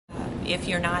If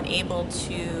you're not able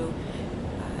to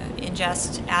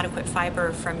ingest adequate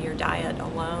fiber from your diet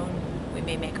alone, we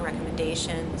may make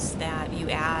recommendations that you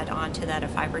add onto that a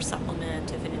fiber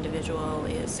supplement if an individual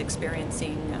is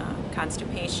experiencing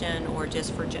constipation or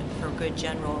just for good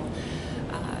general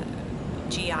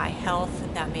GI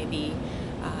health. That may be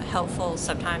helpful.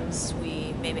 Sometimes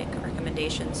we may make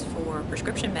recommendations for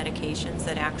prescription medications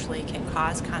that actually can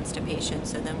cause constipation,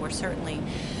 so then we're certainly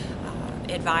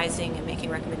advising and making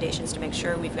recommendations to make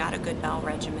sure we've got a good bowel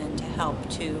regimen to help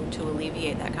to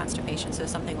alleviate that constipation. So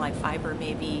something like fiber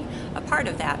may be a part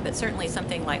of that, but certainly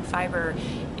something like fiber,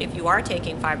 if you are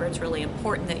taking fiber, it's really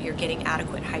important that you're getting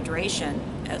adequate hydration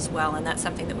as well, and that's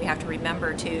something that we have to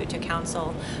remember to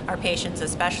counsel our patients,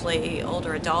 especially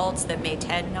older adults that may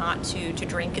tend not to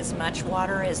drink as much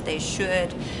water as they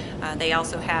should. They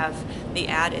also have the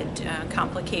added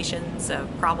complications of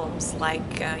problems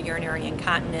like urinary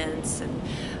incontinence and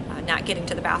not getting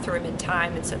to the bathroom in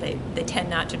time, and so they tend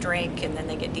not to drink, and then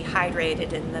they get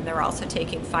dehydrated, and then they're also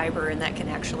taking fiber, and that can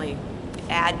actually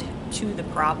add to the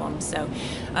problem. So,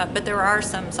 but there are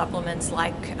some supplements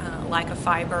like a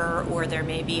fiber, or there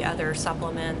may be other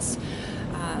supplements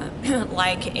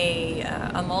like a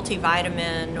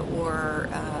multivitamin or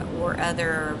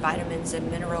other vitamins and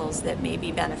minerals that may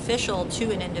be beneficial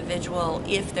to an individual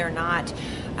if they're not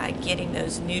getting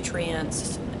those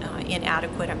nutrients in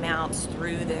adequate amounts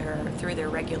through their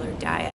regular diet.